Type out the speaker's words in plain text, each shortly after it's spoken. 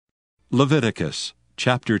Leviticus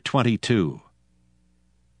chapter 22.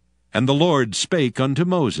 And the Lord spake unto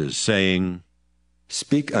Moses, saying,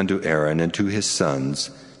 Speak unto Aaron and to his sons,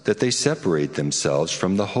 that they separate themselves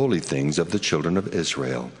from the holy things of the children of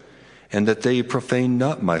Israel, and that they profane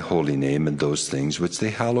not my holy name in those things which they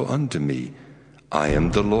hallow unto me. I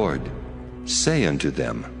am the Lord. Say unto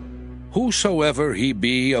them, Whosoever he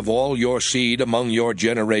be of all your seed among your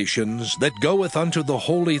generations, that goeth unto the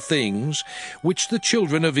holy things, which the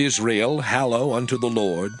children of Israel hallow unto the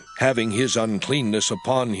Lord, having his uncleanness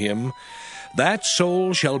upon him, that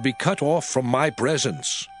soul shall be cut off from my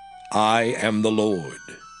presence. I am the Lord.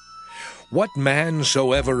 What man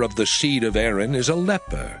soever of the seed of Aaron is a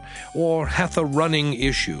leper, or hath a running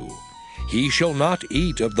issue, he shall not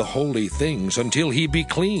eat of the holy things until he be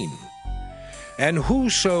clean. And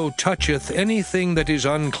whoso toucheth anything that is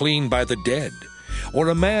unclean by the dead, or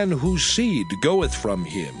a man whose seed goeth from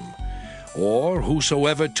him, or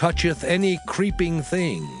whosoever toucheth any creeping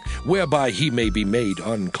thing, whereby he may be made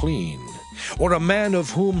unclean, or a man of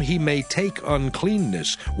whom he may take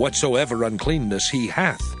uncleanness, whatsoever uncleanness he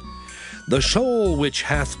hath, the soul which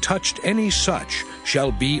hath touched any such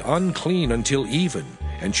shall be unclean until even,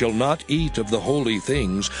 and shall not eat of the holy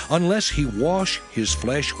things, unless he wash his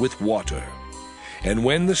flesh with water. And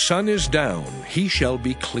when the sun is down, he shall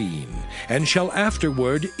be clean, and shall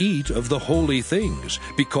afterward eat of the holy things,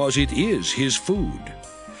 because it is his food.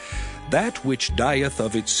 That which dieth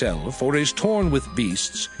of itself, or is torn with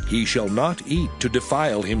beasts, he shall not eat to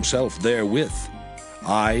defile himself therewith.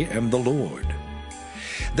 I am the Lord.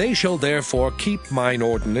 They shall therefore keep mine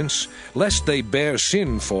ordinance, lest they bear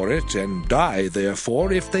sin for it, and die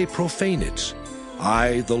therefore if they profane it.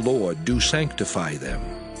 I, the Lord, do sanctify them.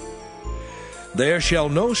 There shall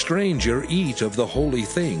no stranger eat of the holy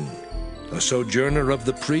thing. A sojourner of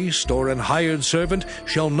the priest or an hired servant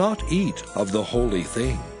shall not eat of the holy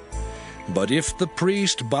thing. But if the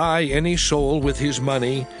priest buy any soul with his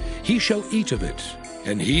money, he shall eat of it,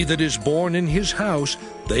 and he that is born in his house,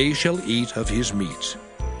 they shall eat of his meat.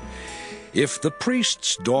 If the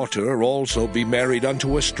priest's daughter also be married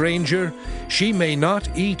unto a stranger, she may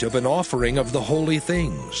not eat of an offering of the holy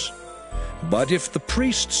things. But if the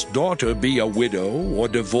priest's daughter be a widow, or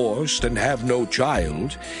divorced, and have no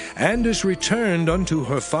child, and is returned unto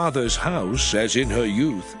her father's house, as in her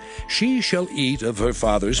youth, she shall eat of her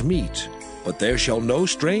father's meat, but there shall no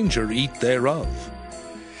stranger eat thereof.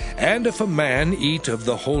 And if a man eat of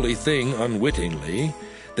the holy thing unwittingly,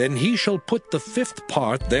 then he shall put the 5th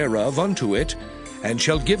part thereof unto it, and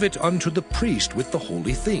shall give it unto the priest with the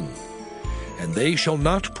holy thing. And they shall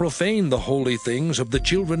not profane the holy things of the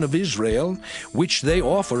children of Israel, which they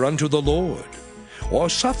offer unto the Lord,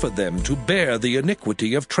 or suffer them to bear the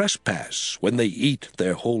iniquity of trespass, when they eat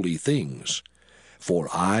their holy things. For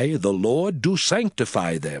I, the Lord, do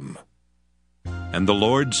sanctify them. And the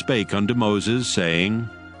Lord spake unto Moses, saying,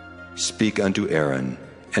 Speak unto Aaron,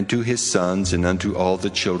 and to his sons, and unto all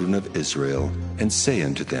the children of Israel, and say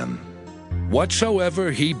unto them,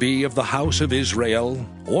 Whatsoever he be of the house of Israel,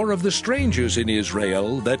 or of the strangers in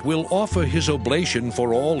Israel, that will offer his oblation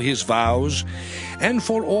for all his vows, and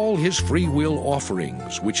for all his freewill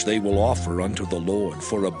offerings, which they will offer unto the Lord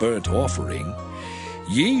for a burnt offering,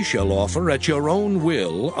 ye shall offer at your own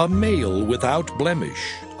will a male without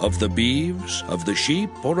blemish, of the beeves, of the sheep,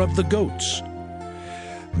 or of the goats.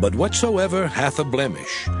 But whatsoever hath a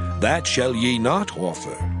blemish, that shall ye not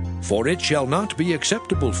offer, for it shall not be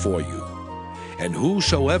acceptable for you. And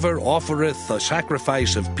whosoever offereth a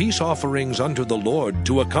sacrifice of peace offerings unto the Lord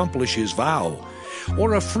to accomplish his vow,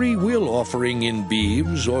 or a free will offering in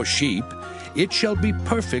beeves or sheep, it shall be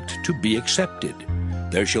perfect to be accepted.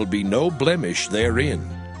 There shall be no blemish therein.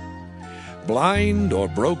 Blind, or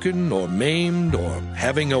broken, or maimed, or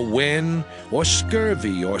having a wen, or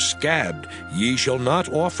scurvy, or scabbed, ye shall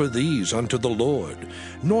not offer these unto the Lord,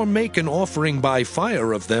 nor make an offering by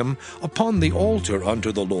fire of them upon the altar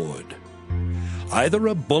unto the Lord. Either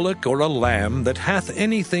a bullock or a lamb that hath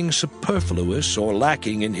anything superfluous or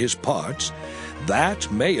lacking in his parts,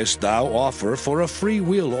 that mayest thou offer for a free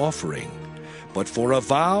will offering, but for a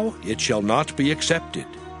vow it shall not be accepted.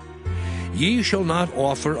 Ye shall not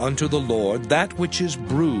offer unto the Lord that which is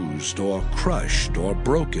bruised, or crushed, or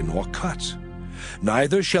broken, or cut.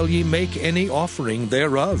 Neither shall ye make any offering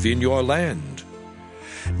thereof in your land.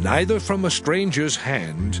 Neither from a stranger's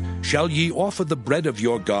hand shall ye offer the bread of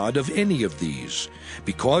your God of any of these,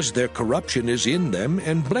 because their corruption is in them,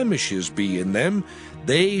 and blemishes be in them,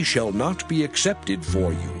 they shall not be accepted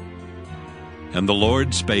for you. And the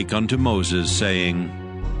Lord spake unto Moses, saying,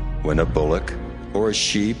 When a bullock, or a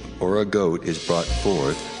sheep, or a goat is brought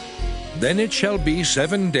forth, then it shall be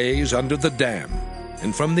 7 days under the dam,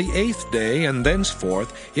 and from the 8th day and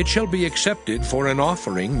thenceforth it shall be accepted for an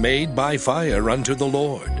offering made by fire unto the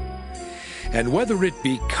Lord. And whether it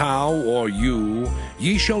be cow or ewe,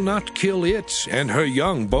 ye shall not kill it and her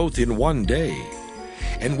young both in one day.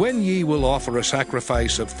 And when ye will offer a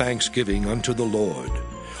sacrifice of thanksgiving unto the Lord,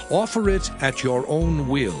 offer it at your own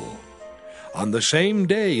will. On the same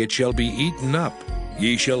day it shall be eaten up.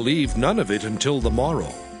 Ye shall leave none of it until the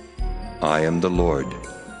morrow. I am the Lord.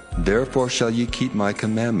 Therefore shall ye keep my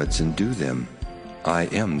commandments and do them. I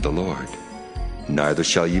am the Lord. Neither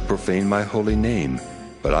shall ye profane my holy name,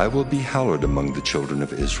 but I will be hallowed among the children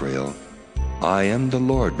of Israel. I am the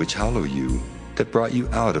Lord which hallow you, that brought you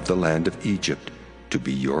out of the land of Egypt, to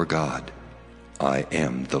be your God. I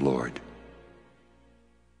am the Lord.